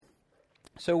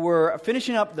So we're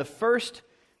finishing up the first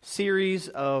series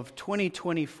of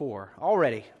 2024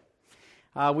 already.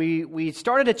 We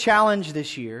started a challenge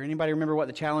this year. Anybody remember what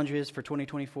the challenge is for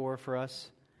 2024 for us?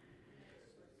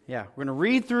 Yeah, we're going to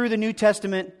read through the New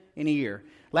Testament in a year.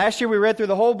 Last year we read through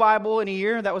the whole Bible in a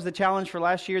year. That was the challenge for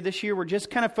last year. This year we're just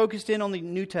kind of focused in on the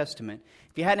New Testament.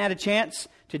 If you hadn't had a chance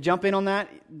to jump in on that,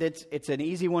 it's an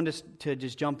easy one to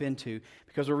just jump into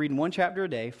because we're reading one chapter a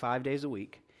day, 5 days a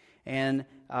week. And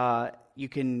you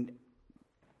can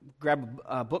grab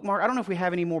a bookmark. I don't know if we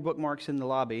have any more bookmarks in the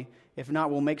lobby. If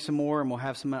not, we'll make some more and we'll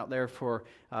have some out there for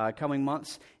coming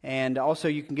months. And also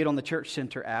you can get on the Church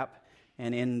Center app,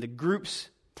 and in the Groups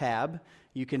tab,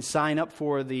 you can sign up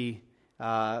for the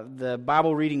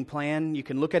Bible reading plan. You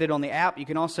can look at it on the app. You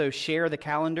can also share the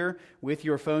calendar with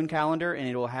your phone calendar, and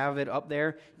it will have it up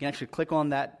there. You can actually click on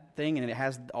that thing, and it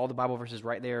has all the Bible verses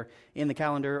right there in the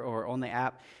calendar or on the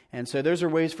app. And so those are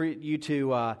ways for you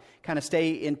to kind of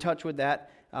stay in touch with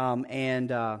that.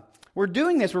 We're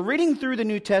doing this. We're reading through the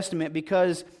New Testament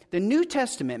because the New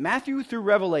Testament, Matthew through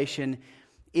Revelation,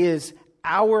 is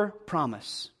our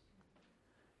promise.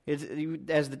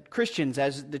 As the Christians,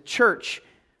 as the church,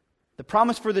 the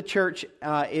promise for the church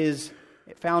is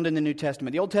found in the New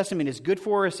Testament. The Old Testament is good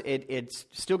for us. It's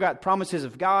still got promises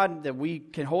of God that we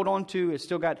can hold on to. It's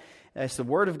the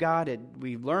Word of God.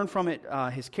 We learn from it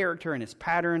His character and His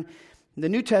pattern. The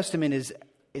New Testament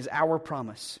is our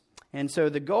promise. And so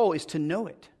the goal is to know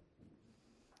it,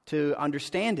 to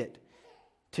understand it,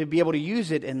 to be able to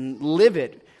use it and live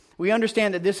it. We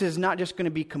understand that this is not just going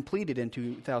to be completed in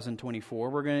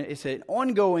 2024. It's an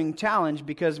ongoing challenge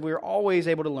because we're always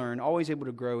able to learn, always able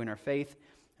to grow in our faith,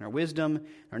 in our wisdom,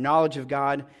 our knowledge of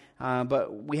God.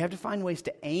 But we have to find ways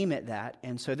to aim at that.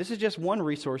 And so this is just one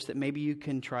resource that maybe you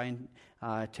can try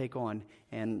and take on,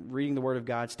 and reading the Word of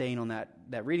God, staying on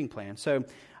that reading plan. So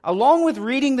along with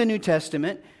reading the New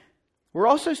Testament, we're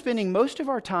also spending most of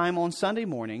our time on Sunday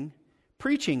morning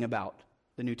preaching about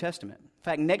the New Testament. In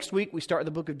fact, next week we start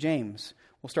the book of James.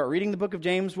 We'll start reading the book of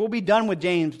James. We'll be done with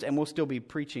James, and we'll still be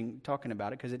talking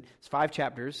about it, because it's 5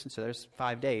 chapters, and so there's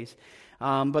 5 days.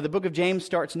 But the book of James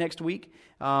starts next week.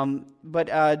 But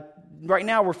right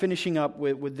now we're finishing up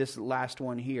with this last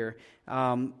one here.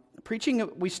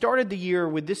 We started the year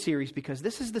with this series because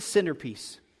this is the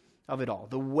centerpiece of it all,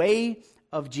 the way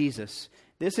of Jesus.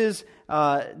 This is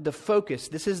the focus.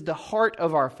 This is the heart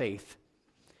of our faith.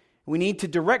 We need to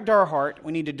direct our heart.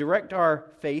 We need to direct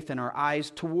our faith and our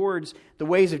eyes towards the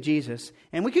ways of Jesus.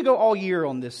 And we could go all year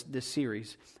on this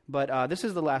series, but this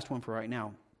is the last one for right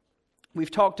now.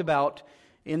 We've talked about,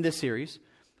 in this series,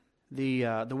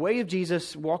 the way of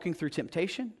Jesus walking through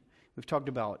temptation. We've talked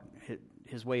about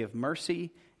His way of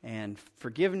mercy and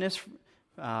forgiveness,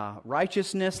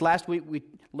 righteousness. Last week we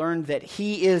learned that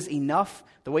He is enough.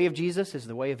 The way of Jesus is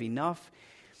the way of enough.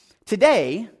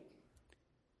 Today,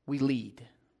 we lead.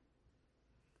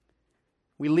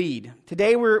 We lead.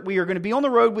 Today we are going to be on the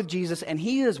road with Jesus, and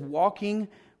He is walking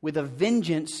with a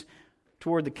vengeance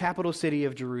toward the capital city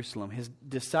of Jerusalem. His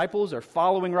disciples are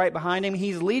following right behind Him.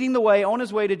 He's leading the way on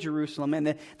His way to Jerusalem.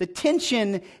 And the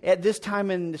tension at this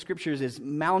time in the Scriptures is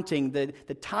mounting.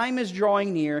 The time is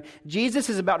drawing near. Jesus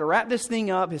is about to wrap this thing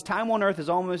up. His time on earth is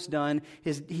almost done.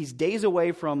 He's days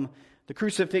away from the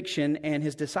crucifixion, and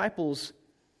His disciples,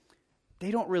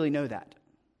 they don't really know that.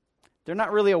 They're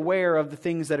not really aware of the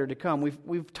things that are to come.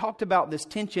 We've talked about this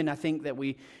tension, I think, that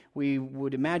we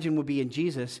would imagine would be in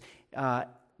Jesus,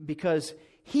 because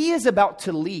He is about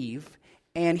to leave,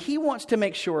 and He wants to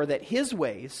make sure that His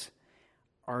ways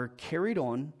are carried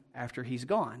on after He's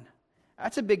gone.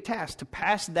 That's a big task, to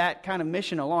pass that kind of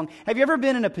mission along. Have you ever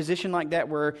been in a position like that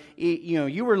where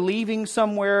you were leaving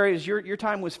somewhere, as your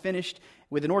time was finished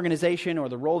with an organization or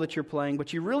the role that you're playing,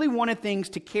 but you really wanted things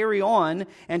to carry on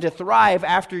and to thrive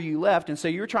after you left, and so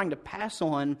you're trying to pass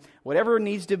on whatever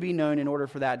needs to be known in order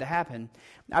for that to happen?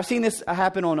 I've seen this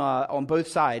happen on both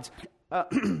sides.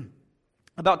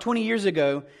 About 20 years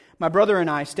ago, my brother and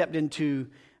I stepped into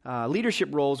leadership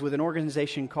roles with an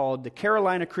organization called the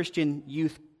Carolina Christian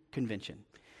Youth Convention.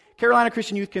 Carolina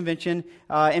Christian Youth Convention.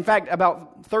 In fact,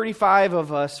 about 35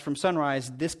 of us from Sunrise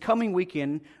this coming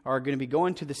weekend are going to be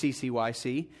going to the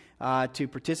CCYC to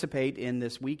participate in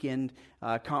this weekend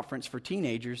conference for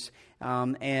teenagers.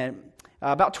 And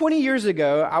about 20 years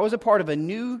ago, I was a part of a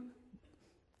new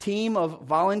team of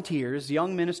volunteers,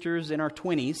 young ministers in our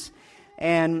 20s,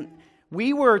 and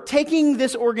we were taking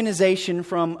this organization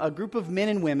from a group of men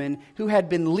and women who had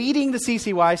been leading the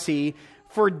CCYC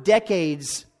for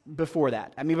decades before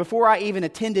that. I mean, before I even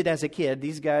attended as a kid,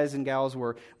 these guys and gals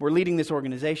were leading this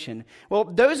organization. Well,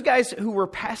 those guys who were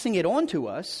passing it on to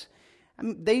us,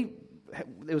 they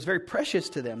it was very precious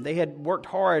to them. They had worked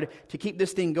hard to keep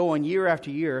this thing going year after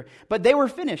year, but they were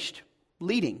finished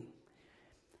leading.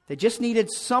 They just needed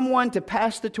someone to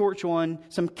pass the torch on,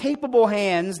 some capable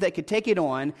hands that could take it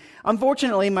on.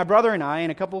 Unfortunately, my brother and I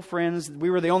and a couple of friends, we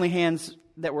were the only hands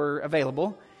that were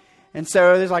available. And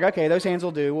so it's like, okay, those hands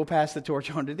will do. We'll pass the torch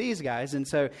on to these guys. And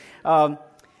so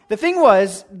the thing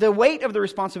was, the weight of the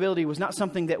responsibility was not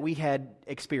something that we had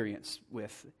experience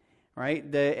with, right?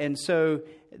 And so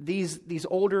these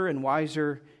older and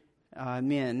wiser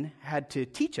men had to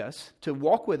teach us, to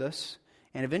walk with us,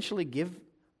 and eventually give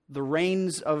the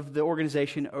reins of the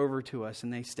organization over to us,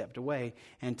 and they stepped away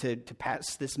and to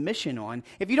pass this mission on.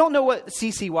 If you don't know what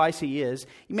CCYC is,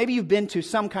 maybe you've been to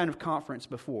some kind of conference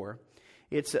before.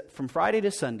 It's from Friday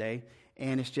to Sunday,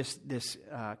 and it's just this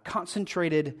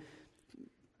concentrated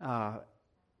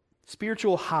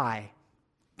spiritual high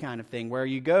kind of thing, where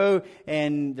you go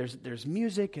and there's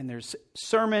music and there's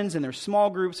sermons and there's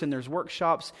small groups and there's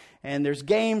workshops and there's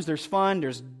games, there's fun,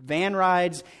 there's van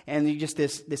rides, and you just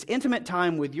this intimate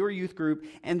time with your youth group.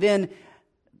 And then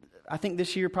I think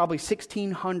this year probably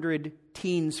 1,600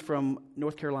 teens from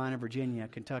North Carolina, Virginia,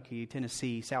 Kentucky,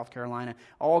 Tennessee, South Carolina,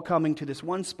 all coming to this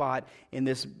one spot in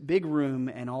this big room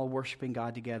and all worshiping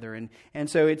God together. And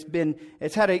so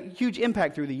it's had a huge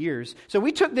impact through the years. So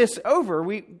we took this over.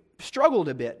 We struggled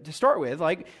a bit to start with,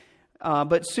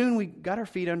 but soon we got our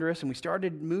feet under us and we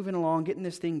started moving along, getting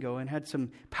this thing going, had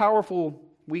some powerful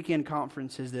weekend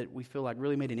conferences that we feel like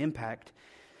really made an impact.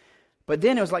 But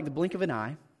then it was like the blink of an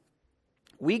eye.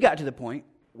 We got to the point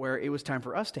where it was time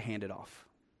for us to hand it off.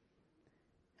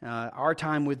 Our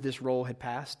time with this role had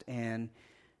passed, and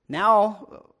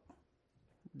now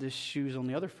the shoe's on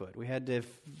the other foot. We had to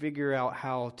figure out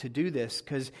how to do this,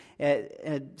 because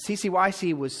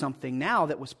CCYC was something now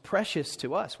that was precious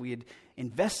to us. We had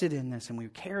invested in this, and we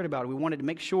cared about it. We wanted to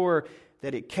make sure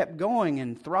that it kept going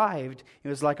and thrived. It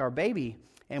was like our baby,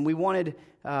 and we wanted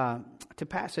to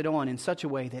pass it on in such a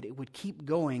way that it would keep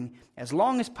going as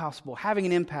long as possible, having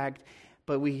an impact.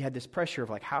 But we had this pressure of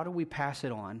like, how do we pass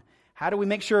it on? How do we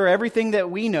make sure everything that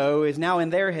we know is now in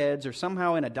their heads or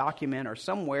somehow in a document or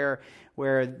somewhere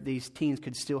where these teens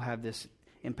could still have this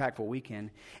impactful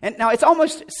weekend? And now it's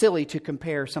almost silly to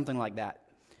compare something like that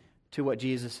to what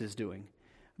Jesus is doing.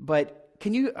 But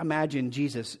can you imagine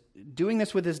Jesus doing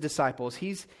this with his disciples?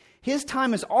 His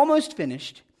time is almost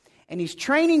finished. And he's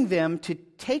training them to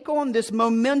take on this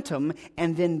momentum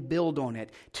and then build on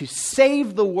it, to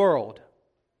save the world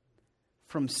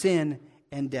from sin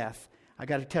and death. I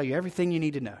got to tell you everything you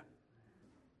need to know.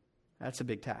 That's a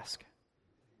big task.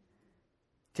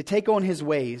 To take on his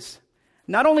ways,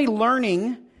 not only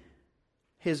learning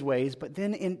his ways, but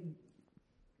then in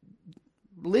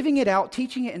living it out,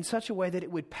 teaching it in such a way that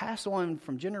it would pass on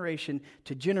from generation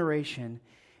to generation.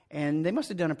 And they must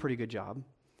have done a pretty good job.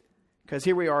 Because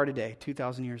here we are today,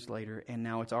 2,000 years later, and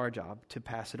now it's our job to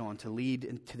pass it on, to lead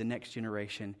into the next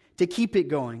generation, to keep it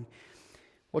going.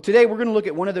 Well, today we're going to look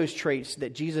at one of those traits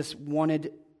that Jesus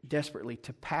wanted desperately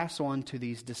to pass on to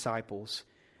these disciples.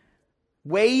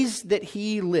 Ways that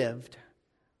he lived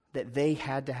that they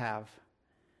had to have.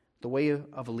 The way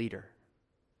of a leader.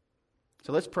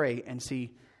 So let's pray and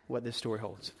see what this story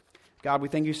holds. God, we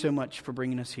thank you so much for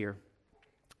bringing us here.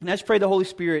 And I just pray the Holy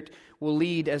Spirit will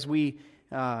lead as we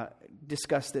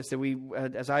discuss this, that we,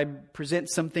 as I present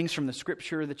some things from the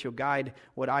Scripture, that you'll guide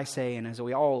what I say, and as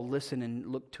we all listen and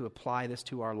look to apply this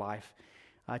to our life,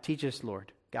 teach us,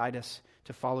 Lord. Guide us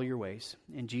to follow your ways.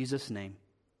 In Jesus' name,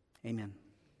 amen.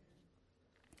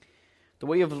 The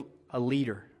way of a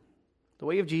leader. The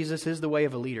way of Jesus is the way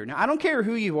of a leader. Now, I don't care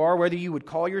who you are, whether you would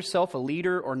call yourself a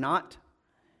leader or not.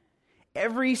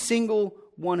 Every single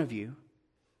one of you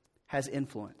has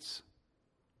influence.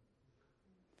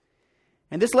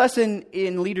 And this lesson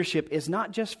in leadership is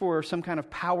not just for some kind of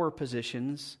power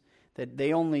positions that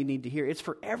they only need to hear. It's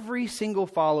for every single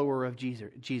follower of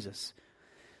Jesus.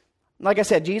 Like I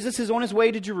said, Jesus is on his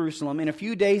way to Jerusalem. In a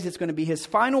few days, it's going to be his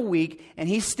final week, and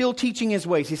he's still teaching his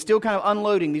ways. He's still kind of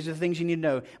unloading. These are the things you need to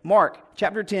know. Mark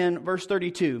chapter 10, verse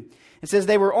 32. It says,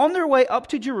 they were on their way up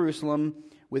to Jerusalem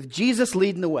with Jesus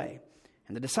leading the way.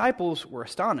 And the disciples were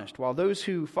astonished, while those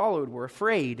who followed were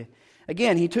afraid.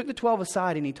 Again, he took the 12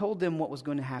 aside and he told them what was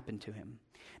going to happen to him.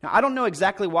 Now, I don't know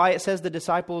exactly why it says the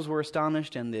disciples were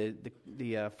astonished and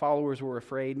the followers were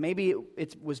afraid. Maybe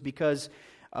it was because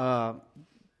of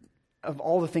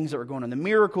all the things that were going on, the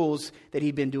miracles that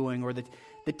he'd been doing, or the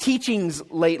teachings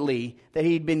lately that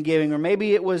he'd been giving, or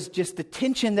maybe it was just the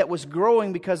tension that was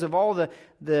growing because of all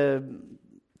the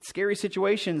scary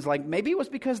situations. Like maybe it was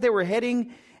because they were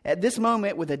heading at this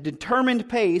moment with a determined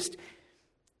pace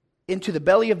into the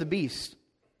belly of the beast,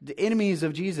 the enemies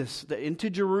of Jesus into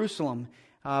Jerusalem.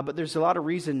 But there's a lot of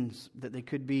reasons that they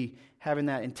could be having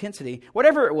that intensity.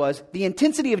 Whatever it was, the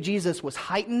intensity of Jesus was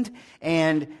heightened,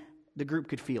 and the group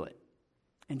could feel it.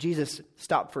 And Jesus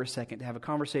stopped for a second to have a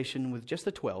conversation with just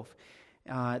the 12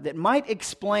 that might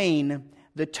explain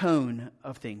the tone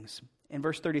of things. In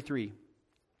verse 33,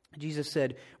 Jesus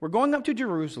said, "We're going up to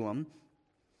Jerusalem,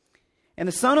 and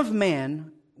the Son of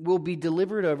Man will be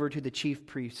delivered over to the chief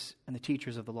priests and the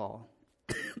teachers of the law.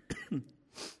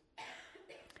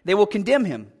 They will condemn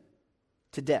him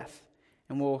to death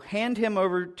and will hand him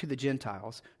over to the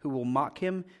Gentiles, who will mock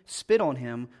him, spit on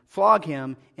him, flog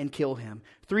him, and kill him.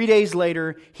 3 days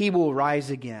later, he will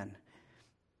rise again."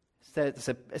 It's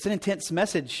an intense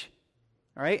message,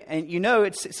 all right? And you know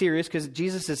it's serious because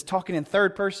Jesus is talking in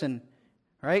third person,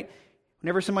 right?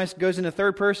 Whenever somebody goes into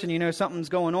third person, you know something's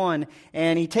going on.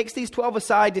 And he takes these 12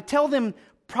 aside to tell them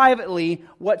privately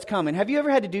what's coming. Have you ever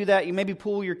had to do that? You maybe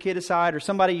pull your kid aside or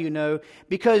somebody you know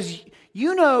because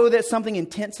you know that something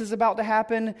intense is about to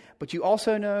happen, but you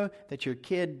also know that your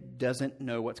kid doesn't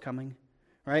know what's coming,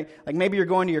 right? Like maybe you're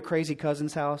going to your crazy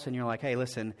cousin's house and you're like, "Hey,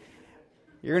 listen,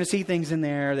 you're going to see things in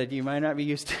there that you might not be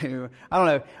used to." I don't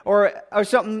know. Or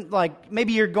something like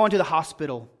maybe you're going to the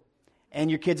hospital and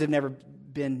your kids have never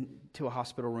been to a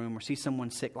hospital room or see someone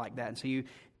sick like that. And so you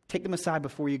take them aside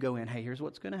before you go in. "Hey, here's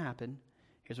what's going to happen.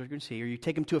 Here's what you're going to see." Or you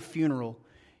take them to a funeral.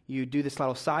 You do this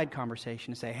little side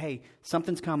conversation and say, "Hey,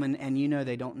 something's coming," and you know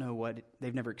they don't know what,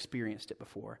 they've never experienced it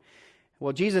before.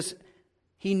 Well, Jesus,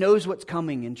 he knows what's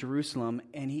coming in Jerusalem,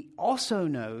 and he also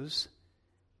knows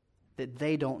that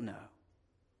they don't know.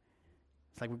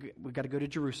 It's like, we've got to go to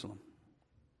Jerusalem,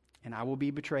 and I will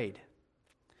be betrayed.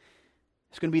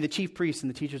 It's going to be the chief priests and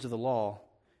the teachers of the law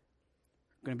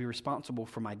going to be responsible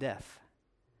for my death.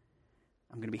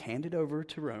 I'm going to be handed over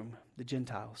to Rome, the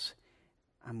Gentiles.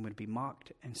 I'm going to be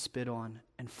mocked and spit on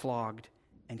and flogged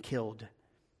and killed.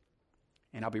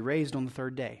 And I'll be raised on the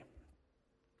third day.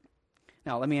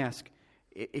 Now, let me ask,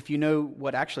 if you know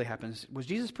what actually happens, was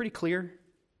Jesus pretty clear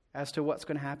as to what's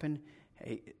going to happen?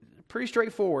 Hey, pretty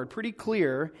straightforward, pretty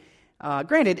clear.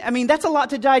 Granted, I mean, that's a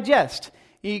lot to digest.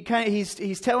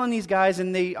 He's telling these guys,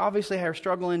 and they obviously are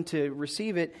struggling to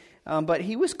receive it, but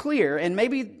he was clear, and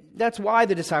maybe that's why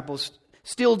the disciples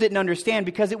still didn't understand,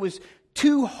 because it was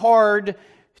too hard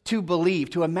to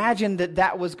believe. To imagine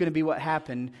that was going to be what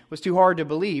happened was too hard to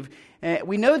believe.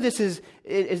 We know this is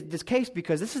this case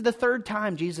because this is the third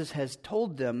time Jesus has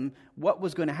told them what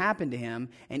was going to happen to him,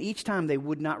 and each time they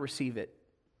would not receive it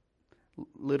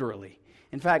literally.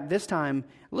 In fact, this time,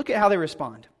 look at how they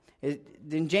respond.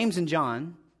 Then James and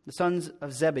John, the sons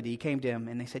of Zebedee, came to him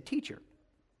and they said, "Teacher,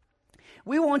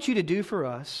 we want you to do for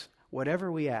us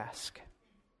whatever we ask."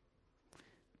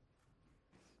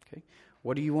 Okay,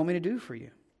 "What do you want me to do for you?"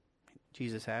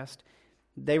 Jesus asked.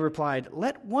 They replied,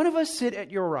 "Let one of us sit at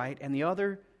your right and the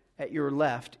other at your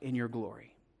left in your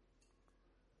glory."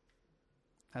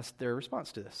 That's their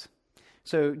response to this.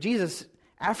 So Jesus,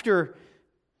 after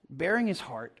bearing his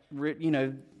heart,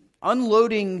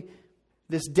 unloading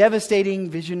this devastating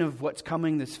vision of what's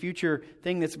coming, this future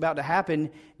thing that's about to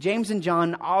happen, James and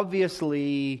John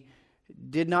obviously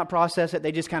did not process it.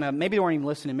 They just maybe they weren't even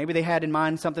listening. Maybe they had in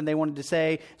mind something they wanted to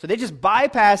say. So they just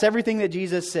bypass everything that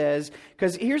Jesus says,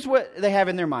 because here's what they have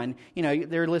in their mind.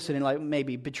 They're listening, like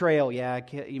maybe betrayal,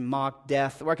 mock,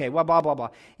 death, okay, blah, blah, blah, blah.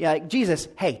 Yeah, Jesus,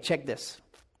 hey, check this.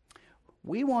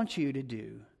 We want you to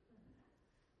do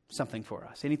something for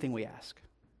us, anything we ask.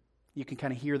 You can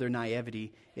kind of hear their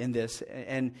naivety in this.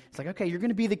 And it's like, okay, you're going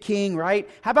to be the king, right?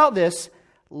 How about this?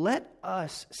 Let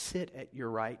us sit at your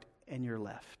right and your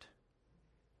left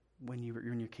when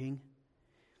you're in your king.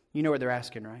 You know what they're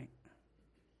asking, right?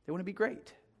 They want to be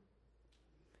great.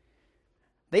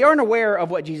 They aren't aware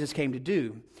of what Jesus came to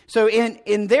do. So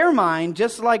in their mind,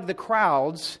 just like the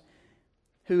crowds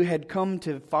who had come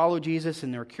to follow Jesus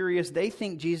and they're curious, they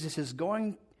think Jesus is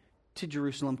going to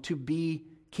Jerusalem to be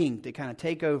king, to kind of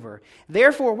take over.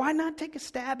 Therefore, why not take a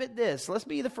stab at this? Let's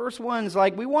be the first ones.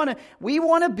 Like, we want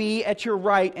to be at your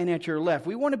right and at your left.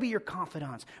 We want to be your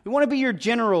confidants. We want to be your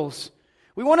generals.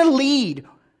 We want to lead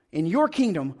in your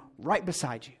kingdom right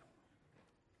beside you.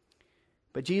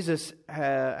 But Jesus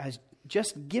has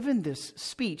just given this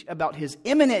speech about his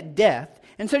imminent death.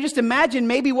 And so just imagine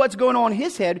maybe what's going on in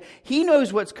his head. He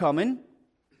knows what's coming.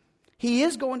 He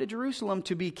is going to Jerusalem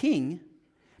to be king,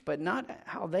 but not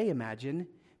how they imagine.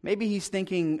 Maybe he's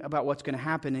thinking about what's going to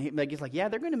happen. And he's like, yeah,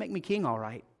 they're going to make me king all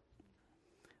right.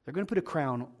 They're going to put a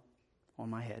crown on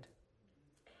my head.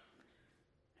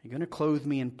 They're going to clothe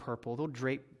me in purple. They'll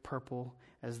drape purple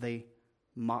as they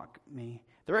mock me.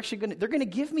 They're going to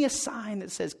give me a sign that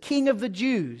says King of the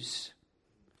Jews.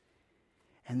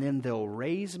 and then they'll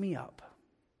raise me up.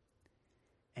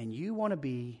 And you want to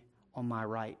be on my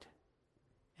right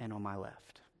and on my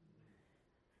left.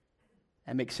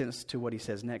 That makes sense to what he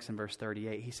says next in verse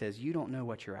 38. He says, you don't know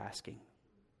what you're asking.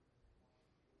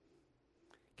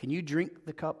 Can you drink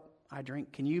the cup I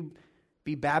drink? Can you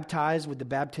be baptized with the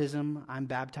baptism I'm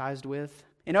baptized with?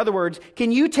 In other words,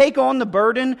 can you take on the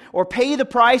burden or pay the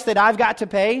price that I've got to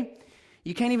pay?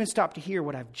 You can't even stop to hear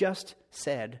what I've just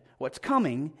said, what's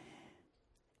coming.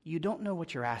 You don't know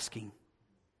what you're asking.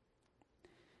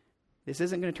 This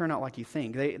isn't going to turn out like you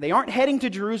think. They aren't heading to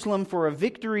Jerusalem for a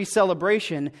victory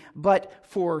celebration, but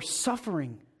for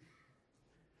suffering.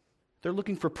 They're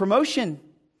looking for promotion.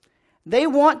 They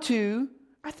want to,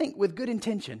 I think with good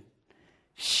intention,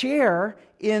 share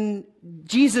in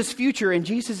Jesus' future, and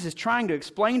Jesus is trying to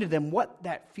explain to them what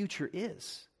that future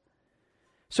is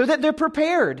so that they're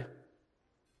prepared.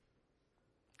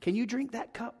 Can you drink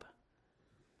that cup?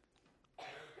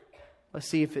 Let's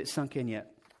see if it's sunk in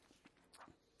yet.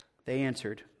 They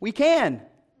answered, we can.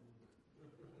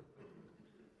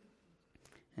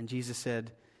 And Jesus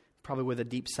said, probably with a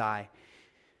deep sigh,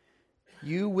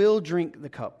 you will drink the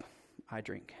cup I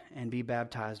drink and be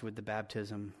baptized with the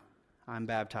baptism I'm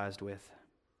baptized with.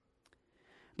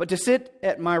 But to sit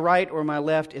at my right or my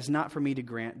left is not for me to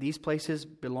grant. These places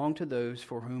belong to those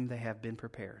for whom they have been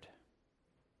prepared.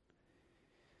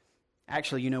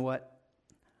 Actually, you know what?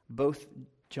 Both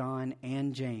John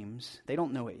and James, they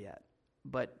don't know it yet,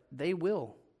 but they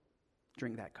will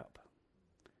drink that cup.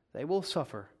 They will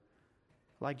suffer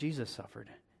like Jesus suffered.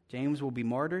 James will be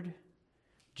martyred.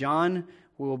 John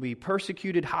will be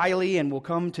persecuted highly and will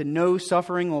come to know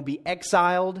suffering, will be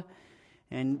exiled.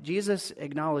 And Jesus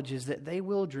acknowledges that they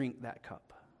will drink that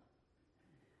cup.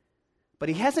 But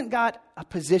he hasn't got a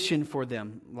position for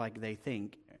them like they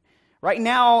think. Right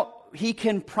now, he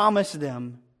can promise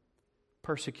them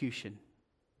persecution.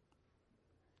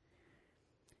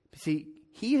 See,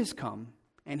 he has come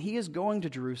and he is going to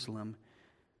Jerusalem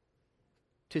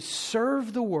to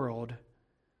serve the world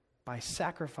by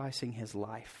sacrificing his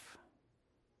life.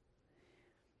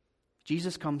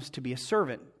 Jesus comes to be a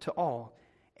servant to all,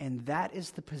 and that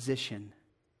is the position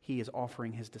he is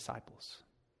offering his disciples.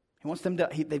 He wants them to,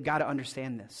 they've got to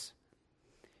understand this.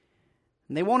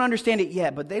 And they won't understand it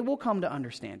yet, but they will come to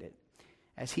understand it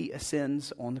as he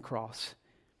ascends on the cross.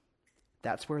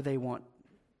 That's where he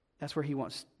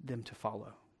wants them to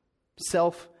follow.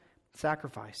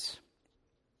 Self-sacrifice.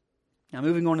 Now,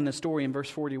 moving on in the story, in verse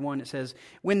 41, it says,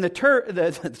 when the 10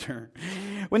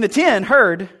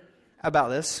 heard about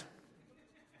this,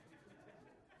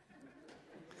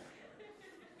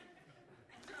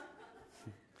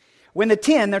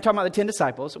 they're talking about the 10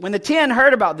 disciples, when the 10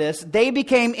 heard about this, they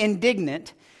became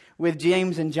indignant with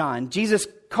James and John. Jesus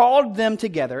called them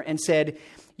together and said,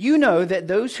 you know that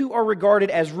those who are regarded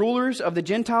as rulers of the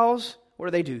Gentiles,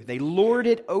 what do? They lord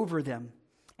it over them,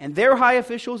 and their high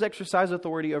officials exercise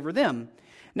authority over them.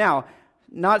 Now,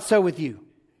 not so with you.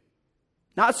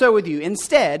 Not so with you.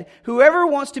 Instead, whoever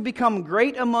wants to become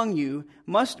great among you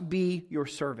must be your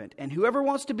servant, and whoever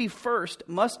wants to be first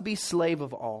must be slave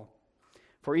of all.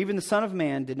 For even the Son of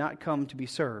Man did not come to be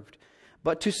served,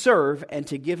 but to serve and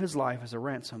to give his life as a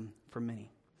ransom for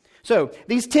many. So,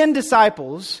 these 10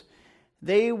 disciples,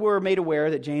 they were made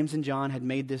aware that James and John had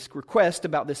made this request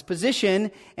about this position,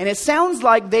 and it sounds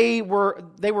like they were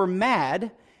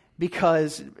mad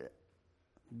because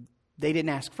they didn't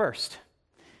ask first.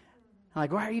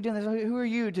 Like, why are you doing this? Who are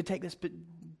you to take this,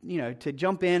 to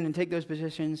jump in and take those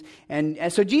positions?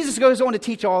 And so Jesus goes on to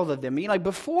teach all of them. Like,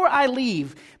 before I'm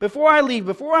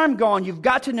gone, you've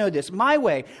got to know this. My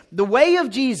way, the way of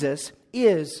Jesus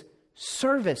is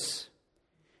service.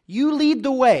 You lead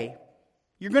the way.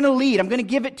 You're going to lead. I'm going to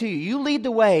give it to you. You lead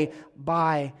the way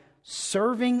by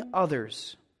serving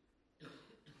others.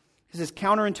 This is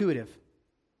counterintuitive.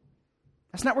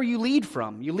 That's not where you lead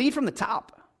from. You lead from the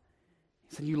top.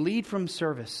 So you lead from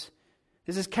service.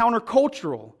 This is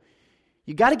countercultural.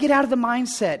 You got to get out of the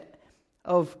mindset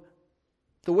of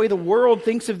the way the world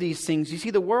thinks of these things. You see,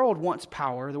 the world wants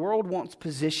power. The world wants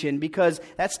position because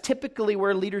that's typically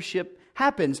where leadership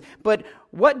happens. But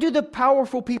what do the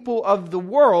powerful people of the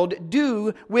world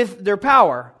do with their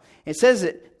power? It says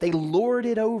that they lord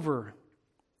it over.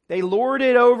 They lord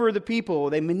it over the people.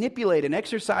 They manipulate and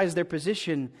exercise their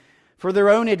position for their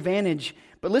own advantage.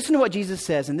 But listen to what Jesus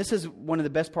says, and this is one of the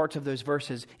best parts of those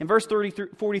verses. In verse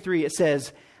 43, it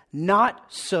says, not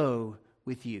so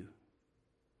with you.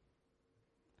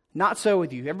 Not so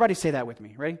with you. Everybody say that with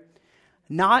me. Ready?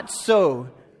 Not so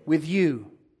with you.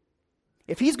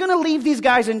 If he's going to leave these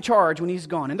guys in charge when he's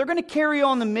gone, and they're going to carry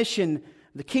on the mission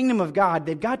the kingdom of God,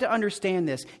 they've got to understand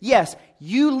this. Yes,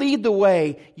 you lead the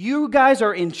way. You guys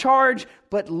are in charge,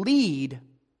 but lead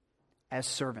as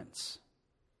servants.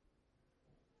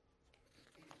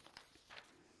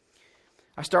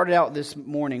 I started out this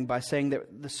morning by saying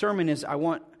that the sermon is, I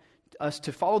want us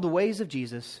to follow the ways of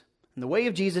Jesus, and the way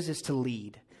of Jesus is to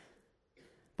lead.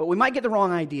 But we might get the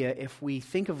wrong idea if we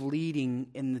think of leading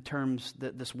in the terms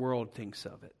that this world thinks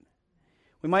of it.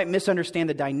 We might misunderstand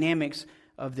the dynamics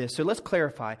of this. So let's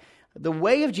clarify. The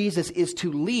way of Jesus is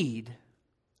to lead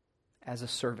as a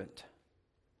servant.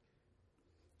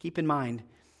 Keep in mind,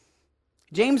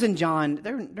 James and John,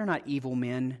 they're not evil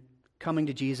men coming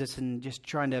to Jesus and just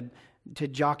trying to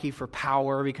jockey for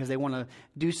power because they want to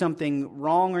do something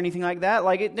wrong or anything like that.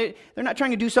 They're not trying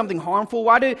to do something harmful.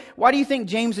 Why do you think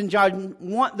James and John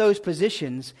want those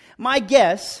positions? My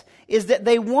guess is that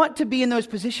they want to be in those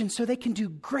positions so they can do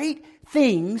great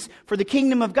things for the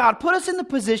kingdom of God. Put us in the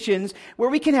positions where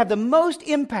we can have the most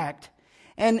impact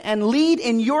and lead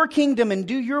in your kingdom and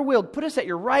do your will. Put us at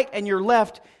your right and your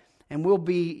left, and we'll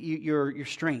be your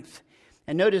strength.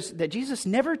 And notice that Jesus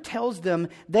never tells them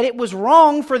that it was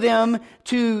wrong for them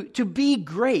to be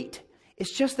great.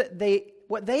 It's just that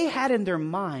what they had in their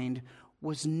mind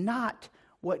was not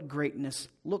what greatness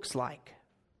looks like.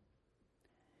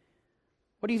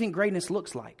 What do you think greatness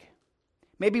looks like?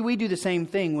 Maybe we do the same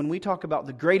thing when we talk about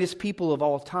the greatest people of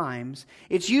all times.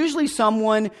 It's usually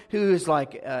someone who is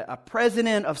like a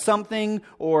president of something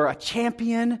or a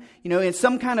champion, in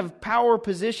some kind of power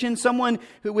position, someone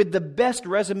who with the best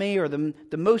resume or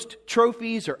the most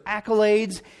trophies or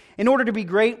accolades. In order to be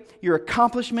great, your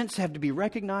accomplishments have to be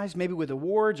recognized, maybe with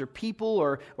awards or people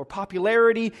or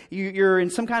popularity. You're in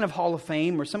some kind of hall of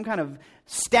fame or some kind of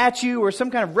statue or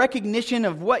some kind of recognition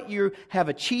of what you have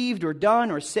achieved or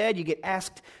done or said. You get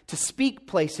asked to speak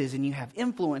places and you have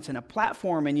influence and a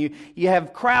platform and you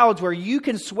have crowds where you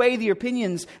can sway the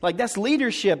opinions. Like that's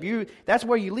leadership. That's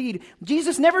where you lead.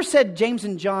 Jesus never said James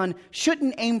and John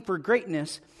shouldn't aim for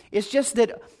greatness. It's just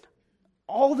that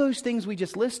all those things we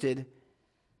just listed,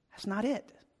 that's not it.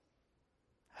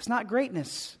 That's not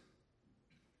greatness.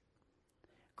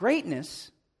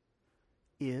 Greatness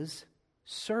is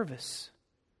service.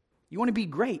 You want to be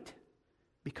great?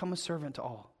 Become a servant to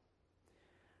all.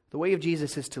 The way of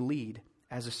Jesus is to lead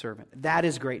as a servant. That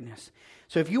is greatness.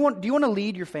 So do you want to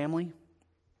lead your family? Do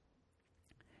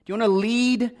you want to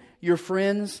lead your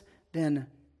friends? Then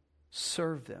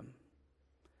serve them.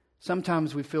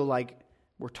 Sometimes we feel like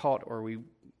we're taught or we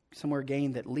somewhere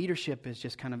gained that leadership is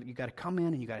just kind of, you got to come in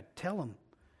and you got to tell them.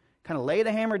 Kind of lay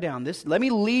the hammer down. Let me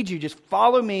lead you. Just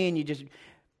follow me, and you just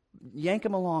yank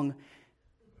them along.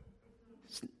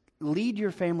 Lead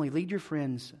your family. Lead your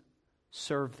friends.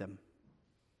 Serve them.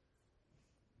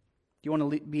 Do you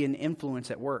want to be an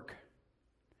influence at work?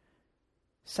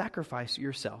 Sacrifice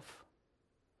yourself.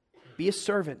 Be a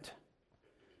servant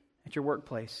at your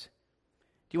workplace.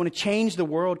 Do you want to change the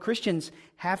world? Christians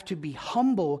have to be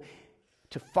humble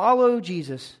to follow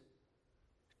Jesus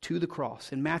to the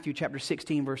cross. In Matthew chapter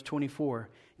 16, verse 24,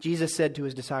 Jesus said to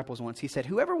his disciples once, he said,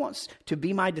 "Whoever wants to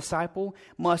be my disciple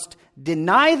must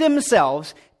deny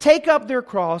themselves, take up their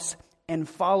cross, and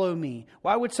follow me."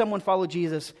 Why would someone follow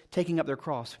Jesus taking up their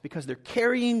cross? Because they're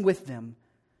carrying with them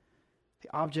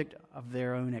the object of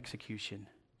their own execution.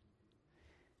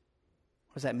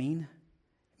 What does that mean?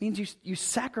 It means you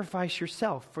sacrifice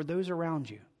yourself for those around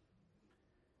you.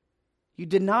 You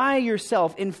deny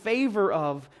yourself in favor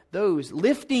of those,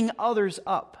 lifting others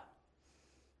up.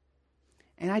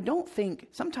 And I don't think,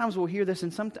 sometimes we'll hear this,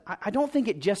 and I don't think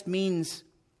it just means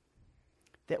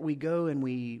that we go and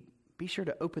we be sure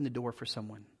to open the door for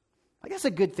someone. Like, that's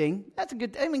a good thing.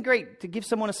 Great to give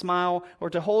someone a smile or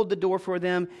to hold the door for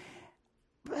them.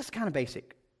 But that's kind of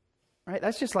basic, right?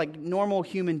 That's just like normal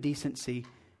human decency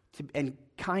and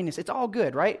kindness. It's all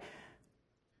good, right?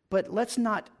 But let's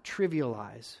not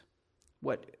trivialize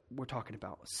what we're talking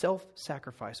about.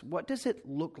 Self-sacrifice. What does it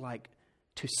look like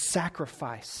to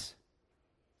sacrifice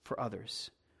for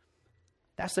others?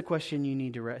 That's the question you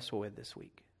need to wrestle with this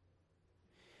week.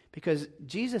 Because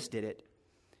Jesus did it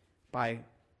by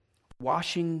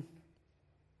washing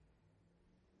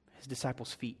his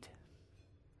disciples' feet.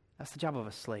 That's the job of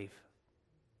a slave.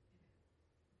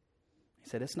 He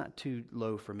said, "It's not too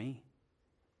low for me.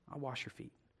 I'll wash your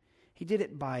feet." He did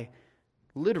it by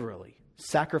literally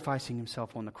sacrificing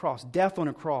himself on the cross, death on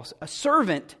a cross. A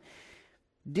servant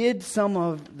did some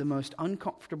of the most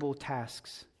uncomfortable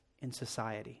tasks in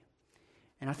society.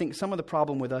 And I think some of the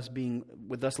problem with us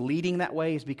leading that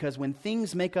way is because when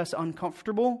things make us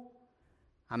uncomfortable,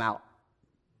 I'm out.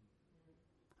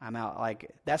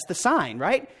 Like, that's the sign,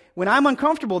 right? When I'm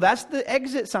uncomfortable, that's the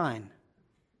exit sign.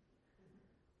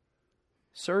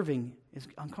 serving is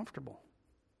uncomfortable.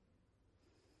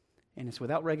 And it's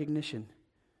without recognition.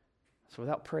 It's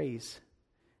without praise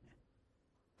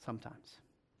sometimes.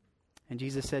 And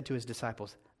Jesus said to his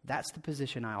disciples, that's the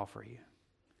position I offer you.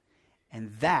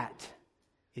 And that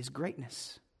is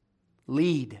greatness.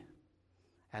 Lead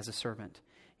as a servant.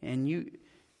 And you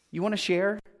want to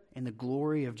share in the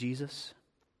glory of Jesus?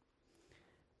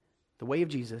 The way of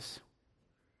Jesus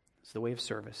is the way of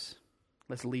service.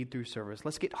 Let's lead through service.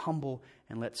 Let's get humble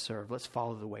and let's serve. Let's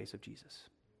follow the ways of Jesus.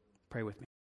 Pray with me.